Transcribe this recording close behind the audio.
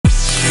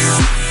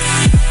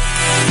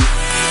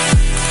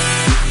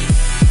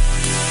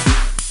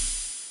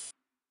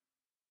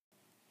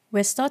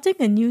We're starting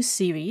a new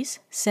series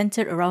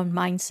centered around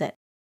mindset.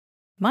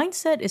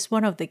 Mindset is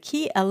one of the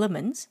key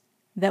elements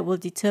that will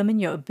determine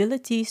your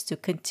abilities to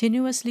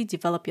continuously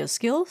develop your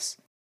skills,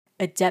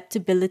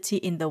 adaptability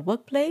in the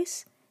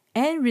workplace,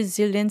 and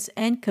resilience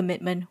and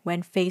commitment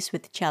when faced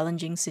with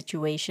challenging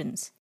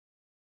situations.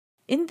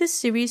 In this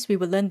series, we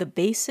will learn the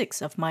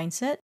basics of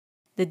mindset,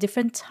 the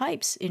different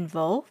types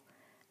involved,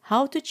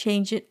 how to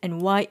change it,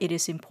 and why it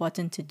is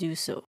important to do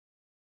so.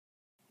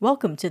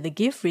 Welcome to the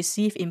Give,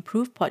 Receive,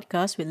 Improve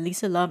podcast with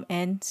Lisa Lam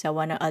and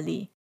Sawana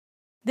Ali.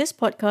 This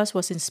podcast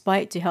was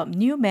inspired to help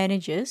new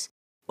managers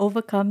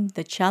overcome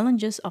the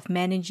challenges of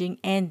managing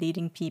and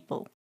leading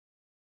people.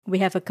 We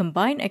have a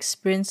combined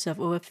experience of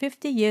over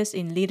 50 years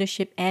in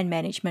leadership and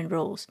management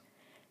roles.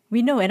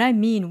 We know, and I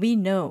mean we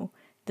know,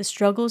 the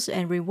struggles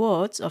and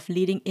rewards of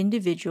leading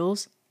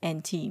individuals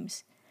and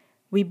teams.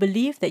 We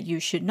believe that you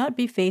should not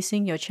be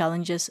facing your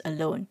challenges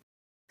alone.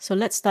 So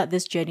let's start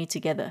this journey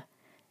together.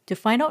 To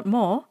find out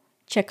more,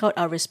 check out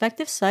our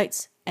respective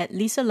sites at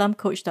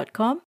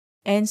lisalamcoach.com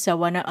and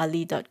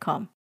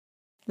sawanaali.com.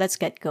 Let's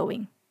get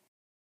going.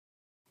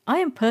 I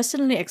am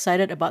personally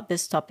excited about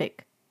this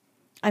topic.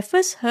 I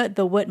first heard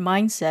the word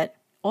mindset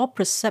or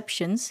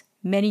perceptions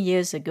many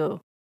years ago.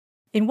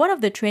 In one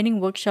of the training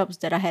workshops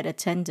that I had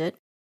attended,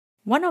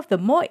 one of the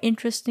more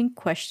interesting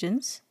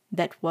questions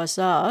that was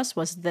asked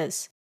was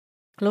this.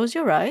 Close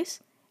your eyes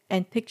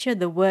and picture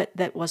the word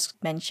that was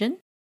mentioned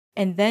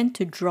and then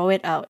to draw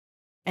it out.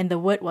 And the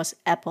word was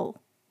apple.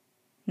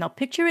 Now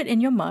picture it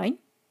in your mind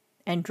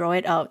and draw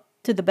it out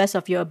to the best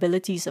of your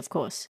abilities, of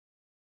course.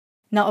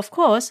 Now, of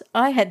course,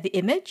 I had the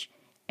image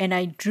and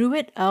I drew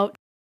it out,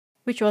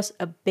 which was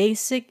a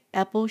basic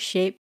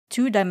apple-shaped,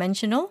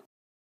 two-dimensional,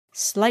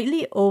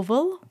 slightly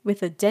oval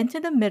with a dent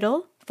in the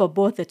middle for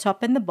both the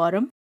top and the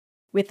bottom,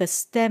 with a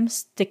stem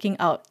sticking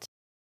out.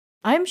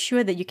 I'm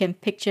sure that you can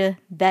picture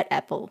that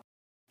apple.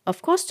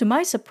 Of course, to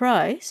my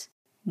surprise,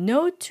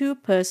 no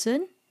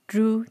two-person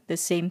drew the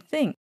same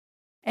thing.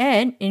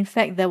 And in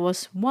fact, there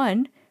was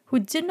one who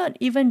did not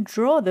even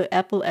draw the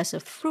apple as a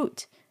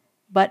fruit,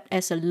 but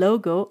as a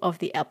logo of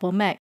the Apple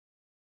Mac.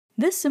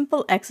 This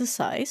simple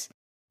exercise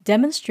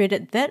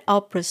demonstrated that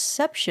our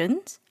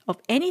perceptions of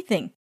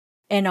anything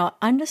and our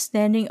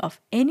understanding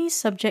of any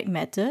subject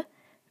matter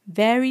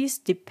varies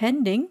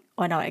depending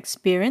on our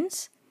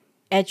experience,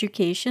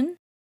 education,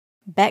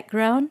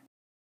 background,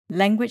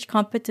 language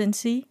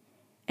competency,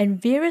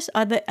 and various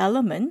other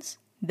elements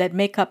that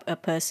make up a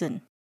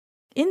person.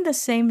 In the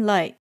same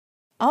light,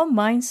 our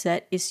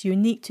mindset is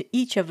unique to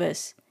each of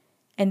us,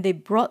 and they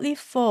broadly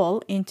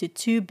fall into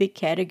two big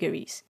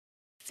categories,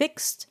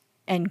 fixed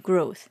and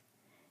growth.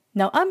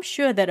 Now, I'm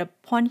sure that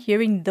upon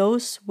hearing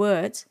those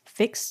words,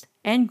 fixed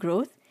and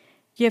growth,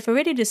 you have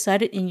already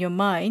decided in your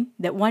mind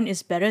that one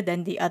is better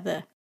than the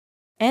other,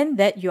 and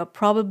that you are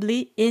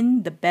probably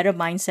in the better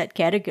mindset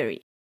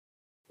category.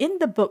 In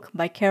the book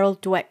by Carol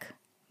Dweck,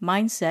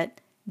 Mindset,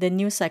 The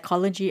New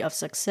Psychology of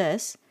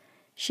Success,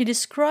 she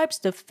describes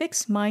the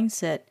fixed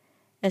mindset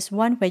as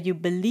one where you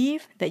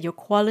believe that your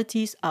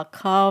qualities are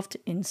carved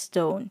in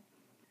stone.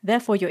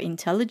 Therefore, your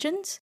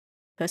intelligence,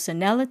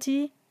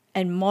 personality,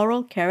 and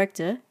moral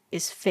character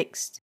is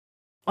fixed.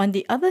 On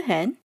the other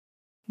hand,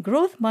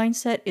 growth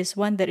mindset is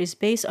one that is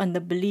based on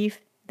the belief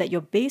that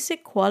your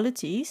basic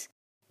qualities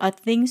are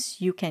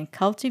things you can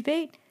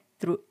cultivate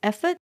through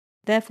effort.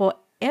 Therefore,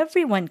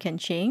 everyone can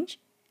change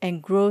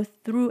and grow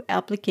through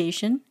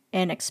application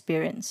and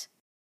experience.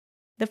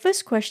 The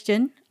first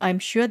question I'm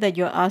sure that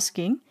you're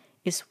asking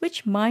is,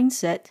 which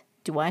mindset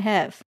do I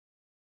have?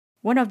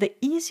 One of the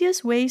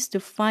easiest ways to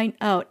find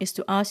out is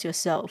to ask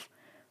yourself,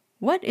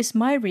 what is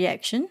my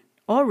reaction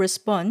or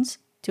response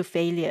to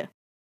failure?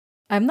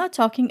 I'm not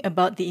talking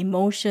about the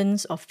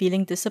emotions of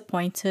feeling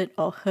disappointed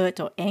or hurt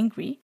or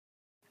angry,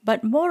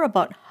 but more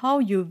about how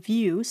you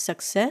view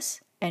success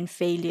and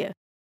failure.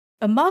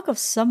 A mark of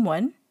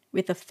someone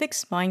with a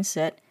fixed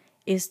mindset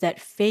is that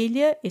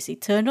failure is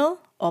eternal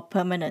or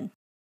permanent.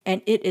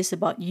 And it is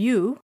about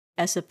you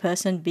as a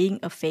person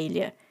being a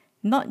failure,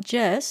 not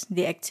just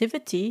the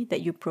activity that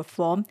you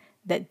performed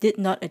that did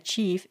not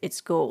achieve its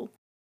goal.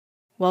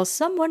 While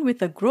someone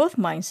with a growth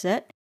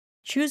mindset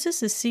chooses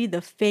to see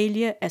the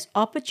failure as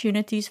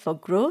opportunities for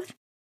growth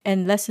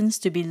and lessons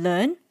to be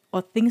learned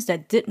or things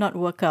that did not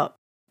work out,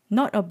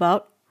 not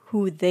about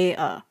who they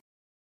are.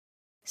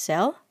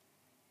 Sal,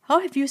 how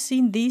have you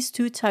seen these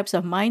two types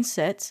of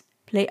mindsets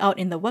play out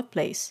in the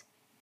workplace?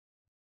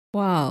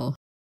 Wow,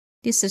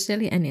 this is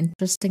really an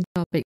interesting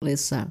topic,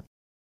 Lisa.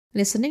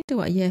 Listening to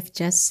what you have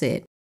just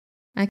said,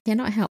 I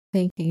cannot help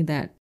thinking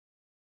that,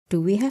 do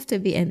we have to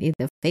be an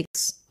either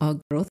fixed or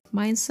growth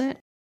mindset?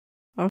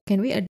 Or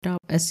can we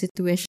adopt a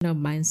situational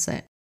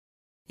mindset,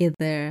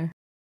 either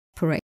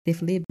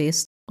proactively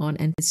based on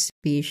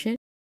anticipation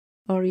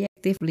or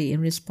reactively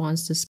in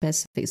response to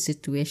specific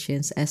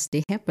situations as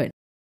they happen?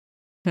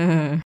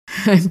 I'm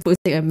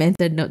putting a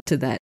mental note to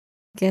that.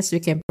 Guess we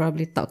can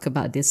probably talk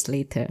about this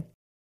later.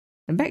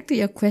 And back to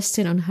your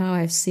question on how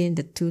I've seen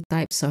the two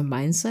types of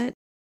mindset,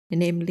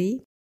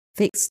 namely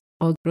fixed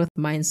or growth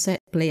mindset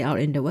play out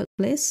in the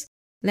workplace.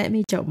 Let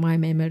me jog my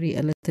memory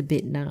a little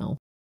bit now.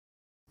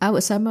 I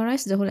would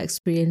summarize the whole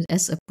experience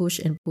as a push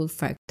and pull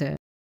factor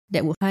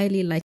that would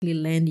highly likely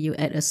land you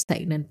at a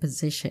stagnant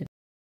position.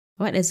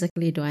 What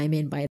exactly do I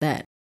mean by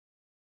that?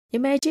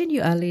 Imagine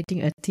you are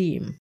leading a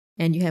team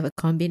and you have a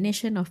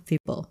combination of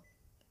people,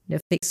 the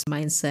fixed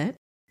mindset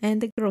and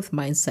the growth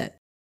mindset.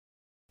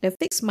 The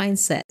fixed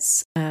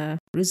mindsets are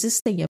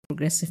resisting your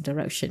progressive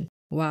direction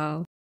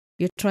while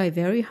you try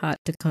very hard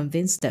to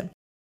convince them.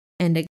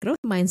 And the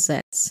growth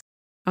mindsets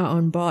are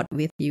on board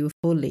with you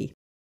fully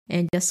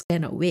and just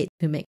cannot wait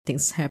to make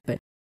things happen.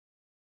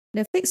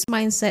 The fixed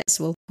mindsets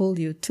will pull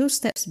you 2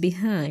 steps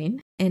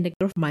behind, and the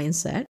growth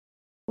mindset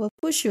will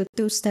push you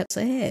 2 steps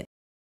ahead.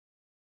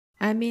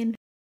 I mean,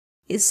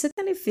 it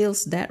certainly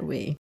feels that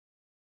way.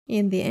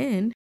 In the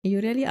end, you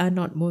really are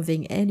not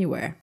moving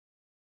anywhere.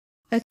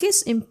 A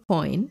case in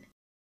point,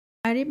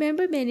 I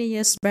remember many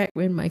years back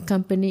when my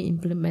company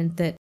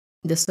implemented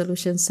the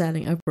solution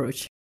selling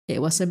approach.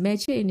 It was a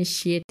major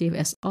initiative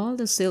as all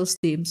the sales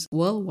teams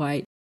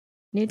worldwide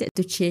needed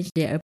to change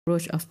their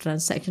approach of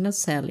transactional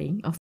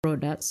selling of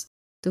products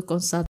to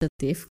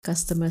consultative,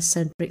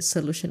 customer-centric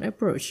solution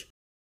approach.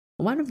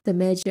 One of the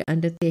major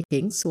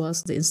undertakings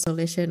was the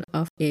installation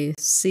of a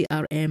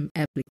CRM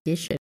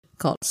application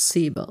called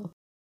Siebel.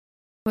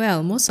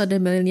 Well, most of the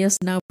millennials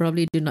now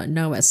probably do not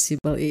know what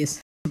Siebel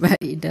is, but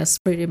it does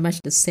pretty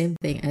much the same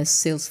thing as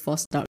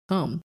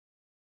Salesforce.com.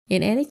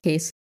 In any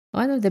case,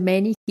 one of the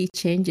many key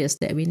changes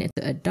that we need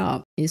to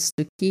adopt is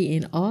to key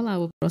in all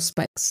our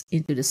prospects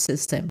into the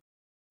system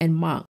and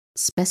mark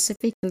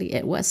specifically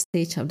at what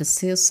stage of the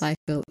sales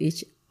cycle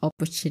each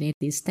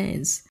opportunity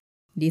stands.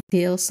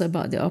 Details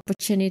about the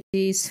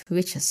opportunities,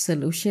 which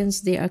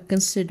solutions they are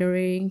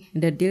considering,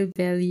 the deal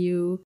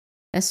value,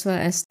 as well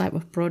as type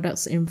of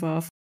products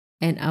involved,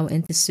 and our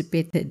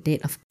anticipated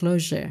date of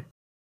closure.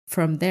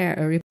 From there,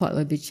 a report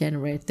will be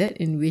generated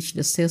in which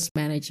the sales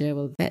manager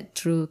will vet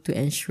through to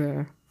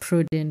ensure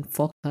prudent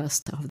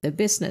forecast of the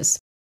business.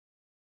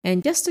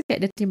 And just to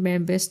get the team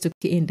members to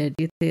key in the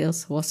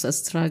details was a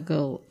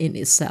struggle in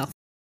itself,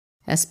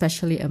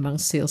 especially among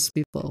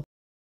salespeople.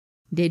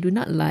 They do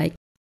not like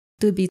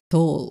to be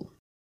told,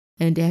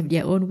 and they have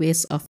their own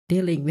ways of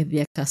dealing with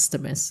their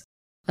customers.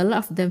 A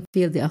lot of them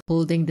feel they are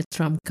holding the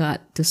trump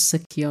card to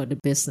secure the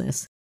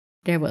business.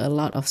 There were a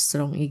lot of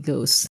strong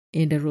egos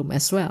in the room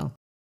as well.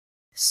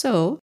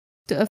 So,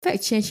 to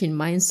affect change in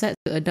mindset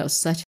to adopt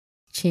such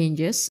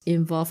changes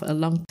involve a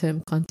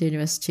long-term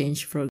continuous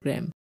change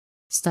program,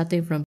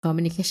 starting from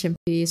communication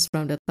piece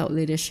from the top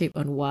leadership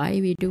on why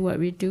we do what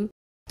we do,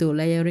 to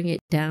layering it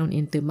down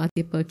into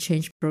multiple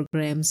change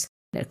programs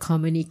that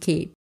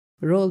communicate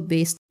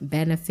role-based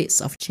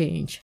benefits of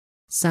change,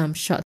 some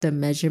short-term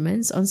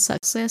measurements on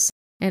success,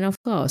 and of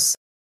course,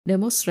 the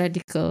most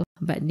radical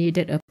but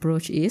needed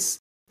approach is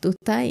to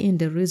tie in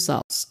the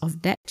results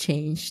of that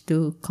change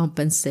to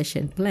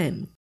compensation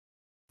plan.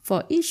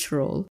 For each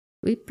role,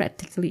 we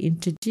practically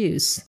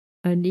introduce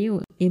a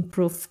new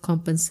improved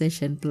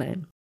compensation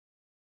plan.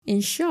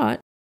 In short,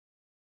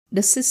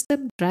 the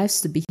system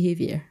drives the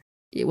behavior.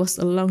 It was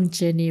a long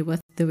journey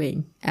worth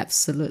doing,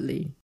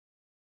 absolutely.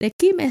 The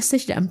key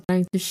message that I'm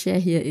trying to share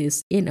here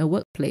is, in a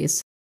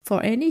workplace,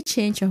 for any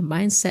change of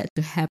mindset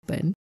to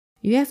happen,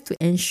 you have to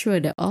ensure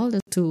that all the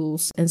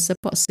tools and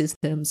support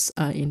systems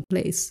are in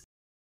place.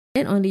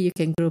 Then only you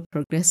can grow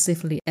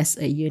progressively as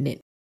a unit.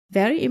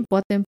 Very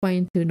important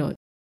point to note.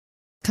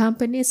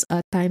 Companies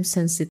are time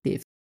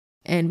sensitive,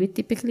 and we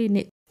typically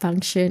need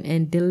function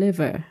and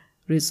deliver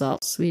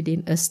results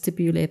within a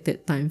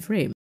stipulated time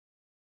frame.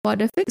 For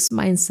the fixed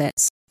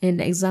mindsets, in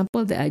the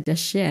example that I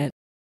just shared,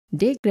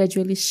 they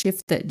gradually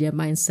shifted their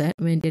mindset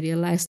when they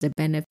realized the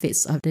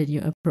benefits of the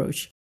new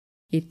approach.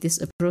 It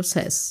is a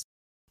process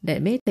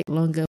that may take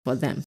longer for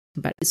them,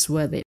 but it's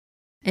worth it.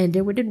 And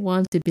they wouldn't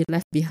want to be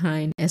left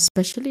behind,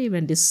 especially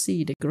when they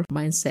see the growth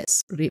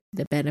mindsets reap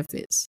the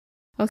benefits.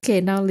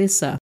 Okay, now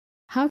Lisa,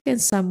 how can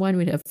someone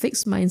with a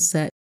fixed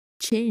mindset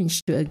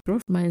change to a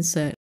growth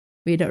mindset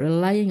without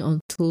relying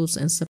on tools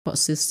and support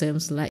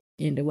systems like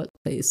in the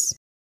workplace?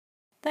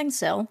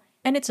 Thanks, Elle,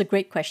 and it's a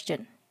great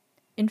question.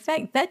 In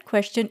fact, that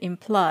question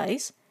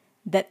implies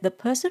that the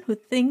person who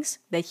thinks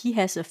that he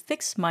has a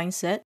fixed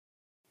mindset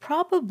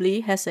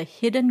probably has a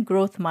hidden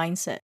growth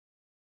mindset.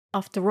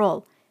 After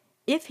all,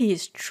 if he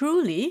is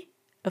truly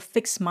a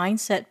fixed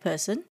mindset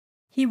person,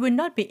 he would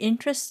not be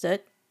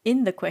interested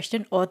in the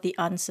question or the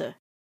answer.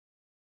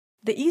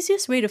 The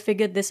easiest way to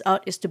figure this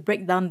out is to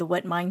break down the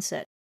word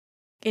mindset.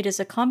 It is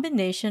a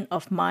combination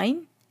of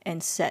mind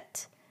and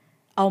set.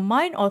 Our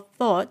mind or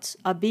thoughts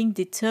are being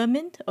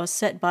determined or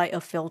set by a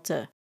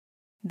filter.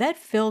 That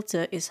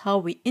filter is how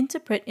we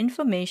interpret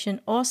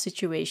information or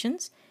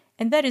situations,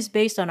 and that is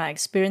based on our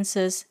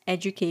experiences,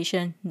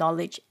 education,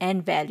 knowledge,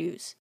 and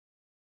values.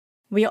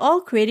 We are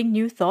all creating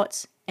new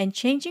thoughts and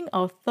changing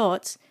our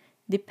thoughts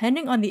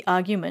depending on the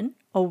argument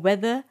or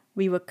whether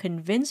we were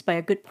convinced by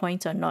a good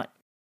point or not.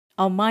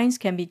 Our minds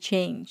can be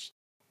changed,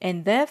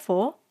 and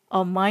therefore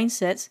our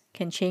mindsets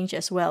can change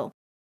as well.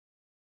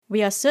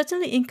 We are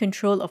certainly in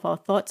control of our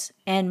thoughts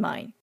and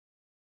mind.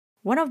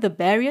 One of the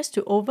barriers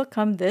to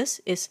overcome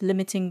this is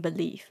limiting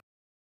belief.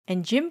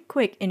 And Jim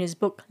Kwik, in his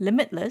book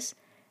Limitless,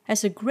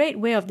 has a great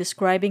way of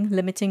describing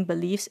limiting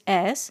beliefs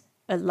as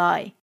a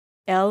lie,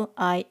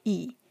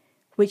 L-I-E,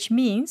 which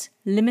means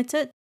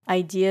limited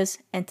ideas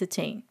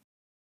entertained.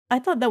 I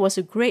thought that was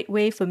a great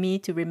way for me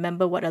to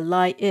remember what a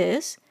lie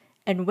is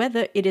and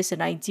whether it is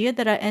an idea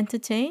that I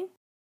entertain.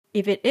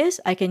 If it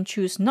is, I can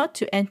choose not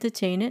to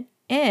entertain it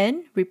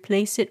and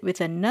replace it with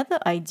another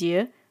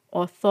idea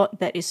or thought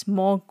that is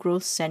more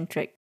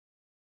growth-centric.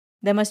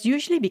 There must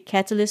usually be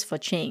catalysts for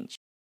change,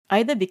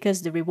 either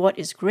because the reward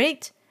is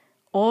great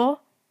or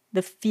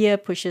the fear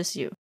pushes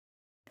you.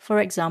 For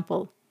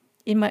example,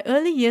 in my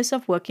early years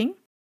of working,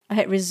 I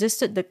had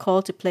resisted the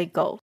call to play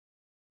golf.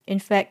 In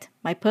fact,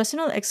 my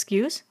personal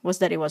excuse was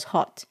that it was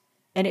hot,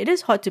 and it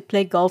is hot to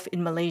play golf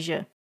in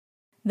Malaysia.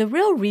 The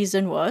real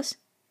reason was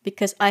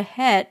because I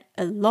had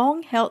a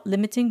long-held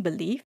limiting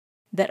belief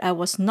that I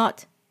was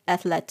not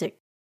athletic.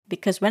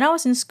 Because when I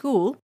was in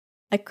school,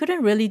 I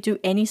couldn't really do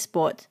any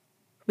sport,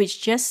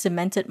 which just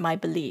cemented my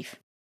belief.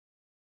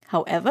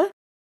 However,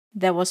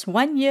 there was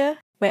 1 year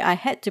where I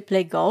had to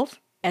play golf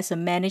as a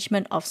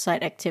management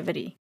offsite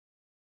activity.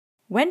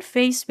 When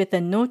faced with a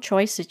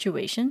no-choice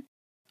situation,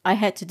 I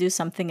had to do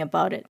something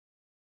about it.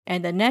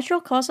 And the natural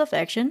course of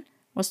action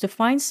was to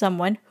find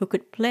someone who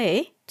could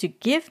play to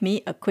give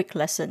me a quick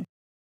lesson.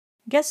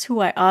 Guess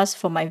who I asked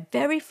for my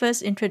very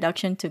first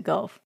introduction to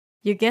golf?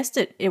 You guessed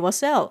it, it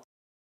was Elle.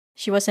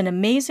 She was an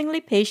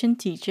amazingly patient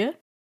teacher,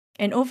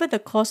 and over the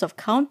course of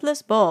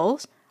countless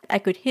balls, I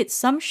could hit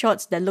some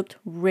shots that looked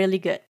really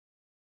good.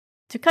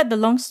 To cut the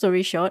long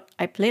story short,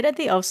 I played at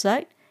the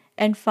offside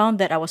and found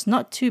that I was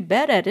not too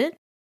bad at it,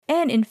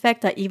 and in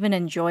fact I even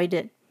enjoyed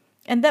it.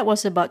 And that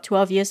was about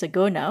 12 years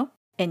ago now,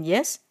 and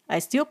yes, I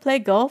still play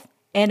golf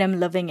and am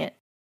loving it.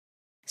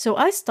 So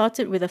I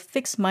started with a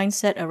fixed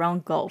mindset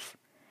around golf,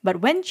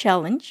 but when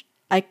challenged,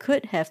 I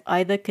could have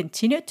either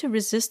continued to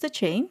resist the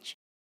change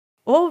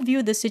or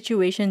view the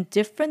situation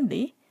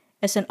differently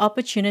as an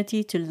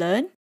opportunity to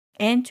learn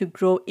and to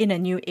grow in a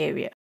new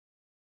area.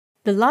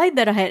 The lie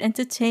that I had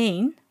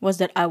entertained was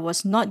that I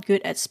was not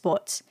good at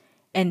sports,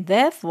 and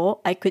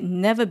therefore I could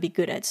never be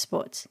good at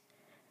sports.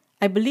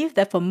 I believe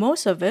that for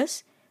most of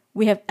us,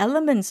 we have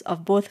elements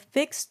of both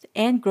fixed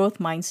and growth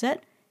mindset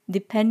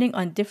depending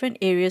on different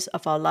areas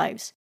of our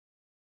lives.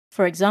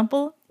 For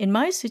example, in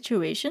my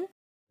situation,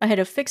 I had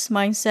a fixed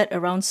mindset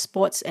around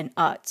sports and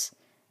arts,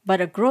 but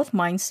a growth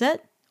mindset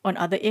on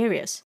other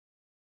areas.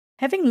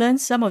 Having learned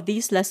some of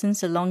these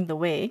lessons along the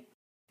way,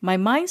 my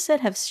mindset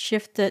has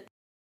shifted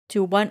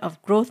to one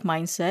of growth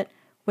mindset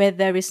where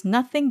there is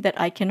nothing that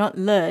I cannot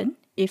learn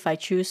if I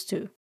choose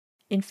to.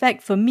 In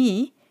fact, for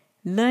me,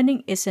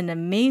 learning is an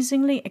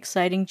amazingly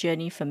exciting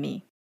journey for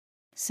me.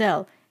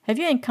 Sel, have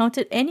you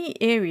encountered any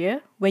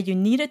area where you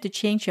needed to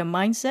change your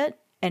mindset,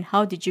 and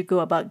how did you go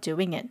about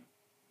doing it?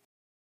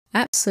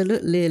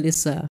 Absolutely,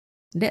 Lisa.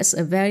 That's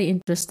a very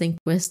interesting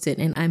question,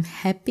 and I'm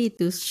happy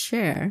to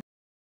share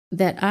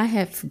that I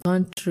have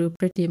gone through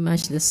pretty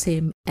much the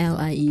same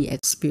LIE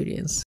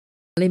experience.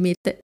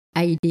 Limited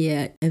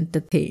idea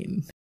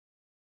entertained.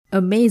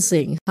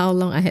 Amazing how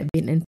long I have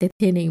been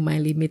entertaining my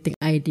limiting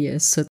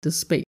ideas, so to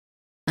speak,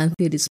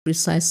 until this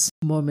precise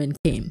moment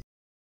came.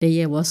 The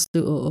year was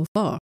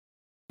 2004.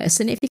 A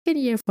significant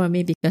year for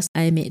me because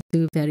I made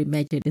two very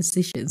major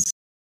decisions.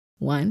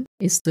 One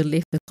is to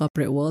leave the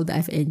corporate world that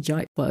I've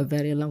enjoyed for a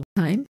very long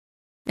time.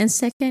 And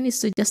second is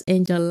to just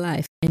enjoy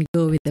life and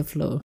go with the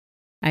flow.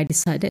 I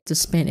decided to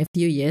spend a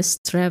few years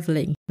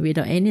traveling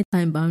without any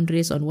time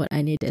boundaries on what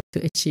I needed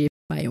to achieve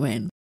by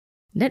when.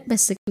 That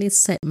basically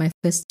set my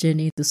first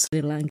journey to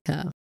Sri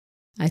Lanka.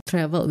 I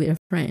traveled with a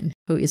friend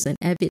who is an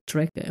avid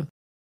trekker,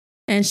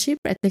 and she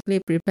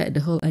practically prepared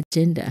the whole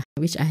agenda,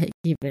 which I had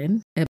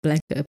given a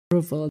blanket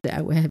approval that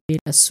I would have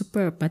been a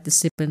super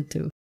participant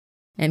to.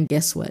 And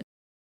guess what?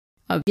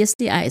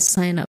 Obviously, I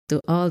signed up to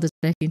all the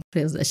trekking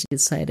trails that she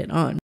decided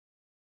on.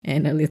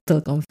 And a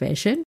little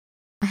confession,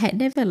 I had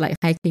never liked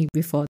hiking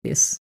before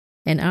this,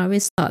 and I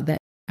always thought that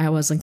I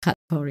wasn't cut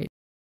for it.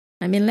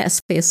 I mean, let's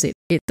face it,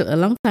 it took a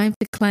long time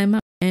to climb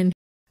up, and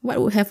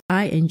what would have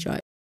I enjoyed?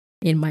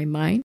 In my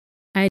mind,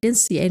 I didn't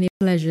see any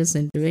pleasures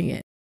in doing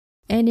it.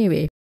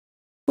 Anyway,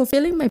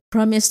 fulfilling my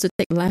promise to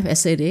take life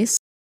as it is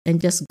and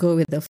just go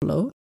with the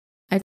flow,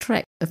 I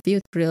trekked a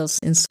few trails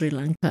in Sri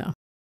Lanka.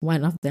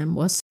 One of them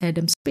was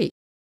Adams Peak,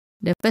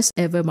 the first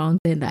ever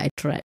mountain that I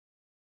trekked.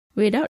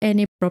 Without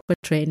any proper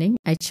training,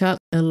 I jogged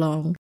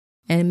along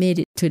and made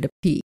it to the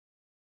peak.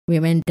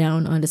 We went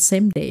down on the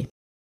same day.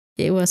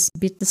 It was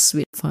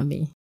bittersweet for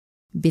me.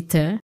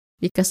 Bitter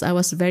because I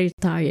was very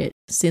tired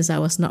since I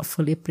was not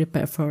fully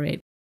prepared for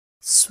it.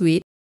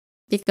 Sweet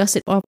because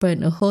it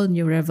opened a whole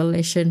new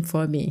revelation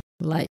for me.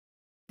 Like,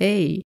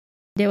 hey,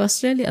 there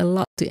was really a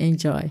lot to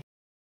enjoy.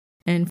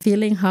 And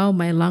feeling how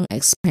my lung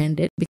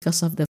expanded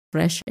because of the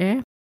fresh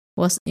air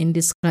was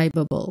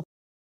indescribable.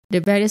 The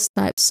various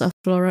types of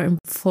flora and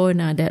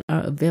fauna that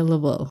are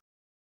available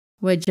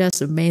were just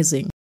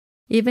amazing.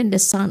 Even the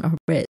sound of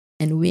birds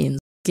and winds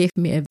gave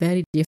me a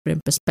very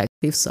different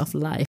perspectives of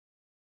life.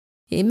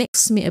 It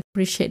makes me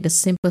appreciate the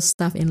simple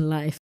stuff in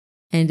life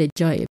and the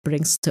joy it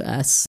brings to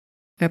us.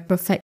 A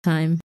perfect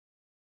time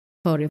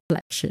for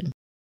reflection.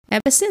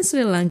 Ever since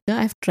Sri Lanka,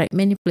 I've tried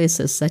many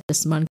places such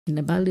as Mount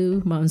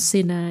Kinabalu, Mount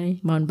Sinai,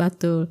 Mount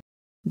Batur,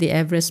 the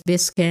Everest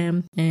Base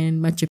Camp,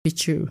 and Machu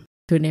Picchu,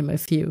 to name a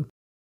few.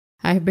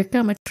 I've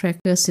become a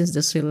trekker since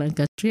the Sri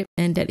Lanka trip,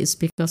 and that is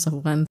because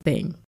of one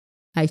thing.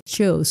 I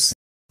chose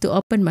to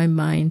open my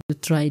mind to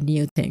try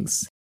new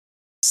things.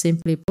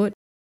 Simply put,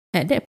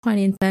 at that point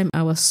in time,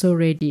 I was so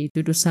ready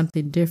to do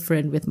something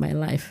different with my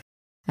life.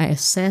 I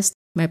assessed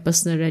my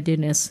personal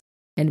readiness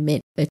and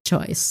made a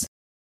choice.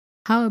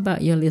 How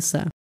about you,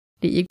 Lisa?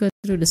 Did you go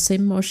through the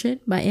same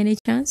motion by any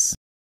chance?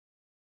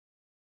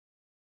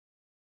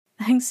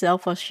 Thanks, Sel,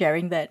 for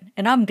sharing that.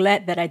 And I'm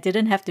glad that I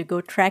didn't have to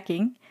go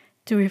trekking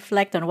to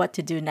reflect on what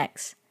to do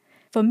next.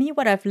 For me,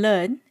 what I've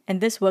learned,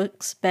 and this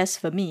works best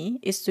for me,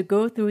 is to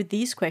go through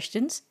these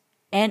questions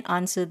and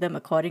answer them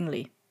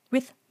accordingly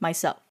with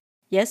myself.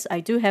 Yes, I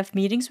do have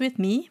meetings with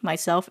me,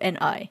 myself, and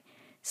I.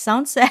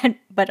 Sounds sad,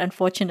 but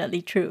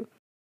unfortunately true.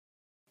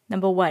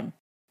 Number 1,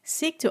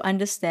 seek to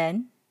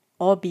understand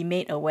or be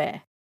made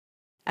aware.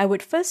 I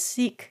would first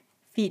seek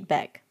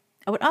feedback.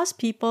 I would ask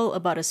people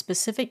about a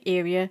specific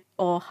area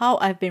or how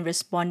I've been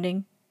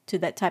responding to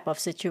that type of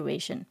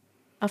situation.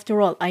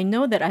 After all, I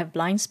know that I have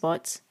blind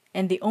spots,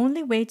 and the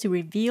only way to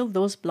reveal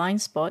those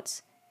blind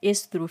spots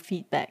is through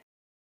feedback.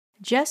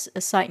 Just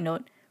a side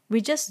note,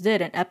 we just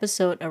did an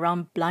episode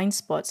around blind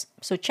spots,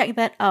 so check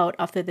that out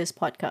after this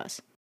podcast.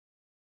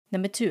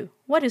 Number 2,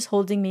 what is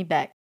holding me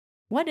back?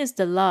 What is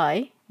the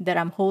lie that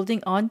I'm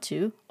holding on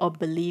to or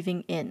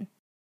believing in?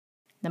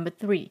 Number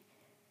 3,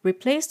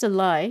 replace the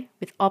lie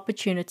with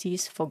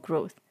opportunities for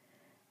growth.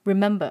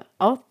 Remember,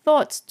 our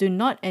thoughts do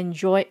not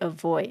enjoy a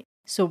void.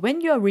 So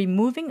when you are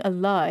removing a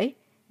lie,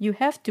 you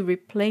have to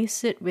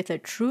replace it with a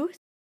truth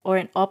or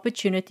an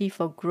opportunity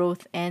for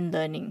growth and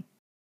learning.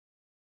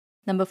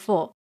 Number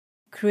 4,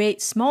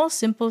 create small,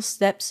 simple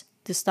steps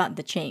to start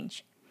the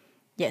change.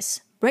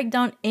 Yes, break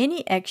down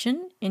any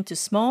action into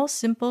small,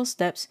 simple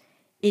steps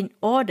in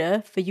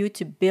order for you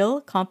to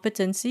build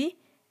competency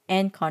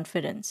and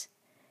confidence.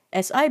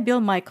 As I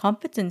build my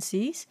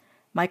competencies,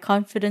 my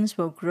confidence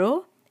will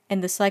grow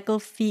and the cycle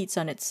feeds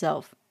on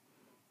itself.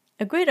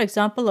 A great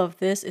example of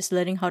this is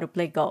learning how to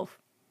play golf.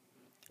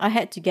 I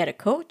had to get a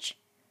coach,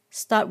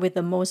 start with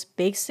the most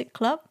basic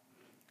club,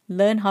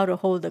 learn how to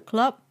hold the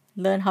club,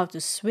 learn how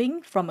to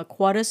swing from a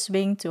quarter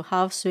swing to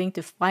half swing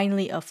to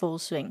finally a full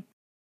swing.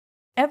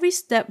 Every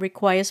step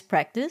requires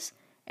practice,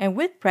 and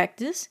with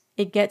practice,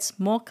 it gets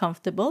more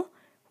comfortable,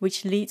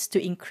 which leads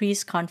to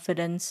increased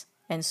confidence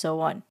and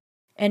so on.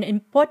 An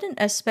important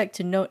aspect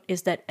to note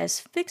is that as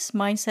fixed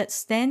mindset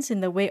stands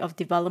in the way of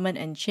development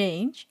and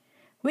change,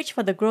 which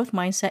for the growth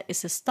mindset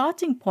is a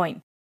starting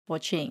point for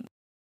change.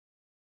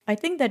 I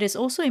think that it's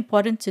also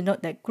important to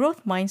note that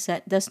growth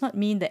mindset does not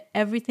mean that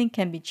everything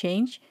can be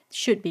changed,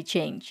 should be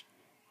changed.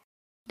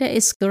 That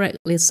is correct,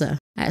 Lisa.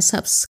 I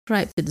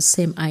subscribe to the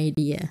same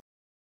idea.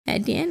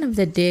 At the end of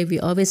the day, we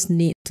always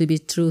need to be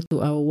true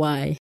to our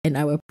why and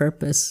our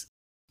purpose.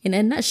 In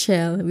a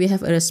nutshell, we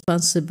have a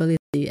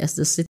responsibility as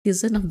the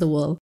citizen of the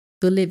world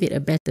to leave it a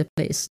better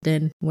place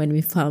than when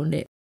we found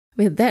it.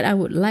 With that, I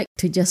would like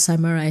to just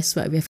summarize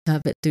what we've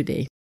covered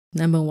today.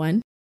 Number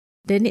 1,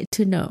 they need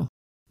to know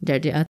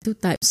that there are 2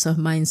 types of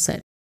mindset,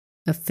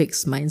 a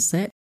fixed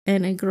mindset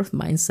and a growth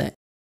mindset.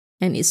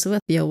 And it's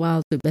worth your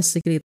while to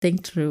basically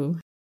think through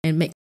and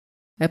make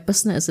a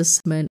personal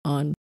assessment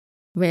on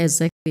where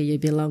exactly you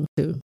belong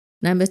to.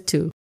 Number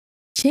 2,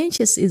 change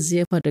is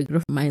easier for the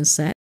growth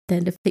mindset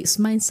than the fixed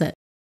mindset.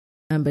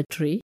 Number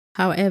 3,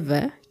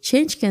 however,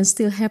 change can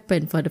still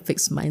happen for the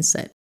fixed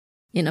mindset.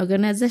 In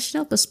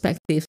organizational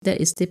perspective, that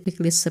is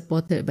typically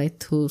supported by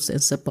tools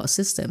and support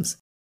systems.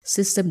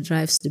 System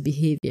drives the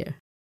behavior.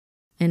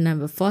 And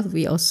number 4,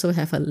 we also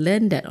have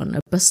learned that on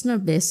a personal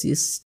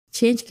basis,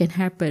 change can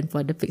happen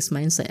for the fixed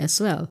mindset as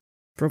well,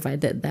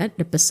 provided that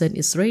the person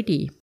is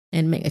ready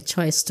and make a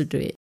choice to do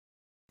it.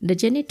 The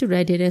journey to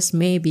readiness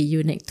may be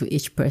unique to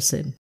each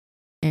person.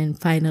 And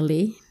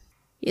finally,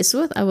 it's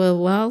worth our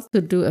while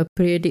to do a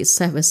periodic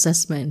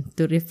self-assessment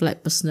to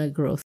reflect personal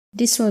growth.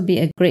 This will be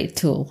a great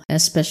tool,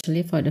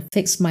 especially for the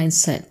fixed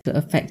mindset to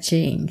affect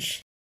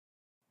change.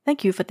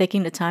 Thank you for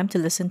taking the time to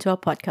listen to our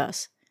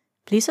podcast.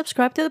 Please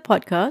subscribe to the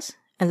podcast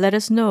and let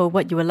us know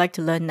what you would like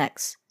to learn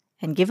next.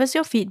 And give us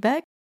your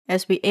feedback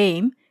as we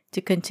aim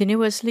to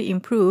continuously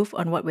improve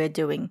on what we're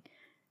doing.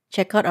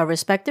 Check out our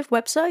respective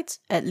websites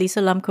at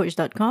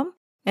lisalamcoach.com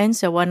and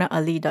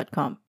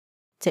sawanaali.com.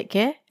 Take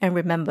care and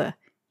remember,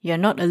 you're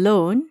not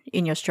alone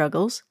in your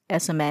struggles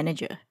as a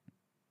manager.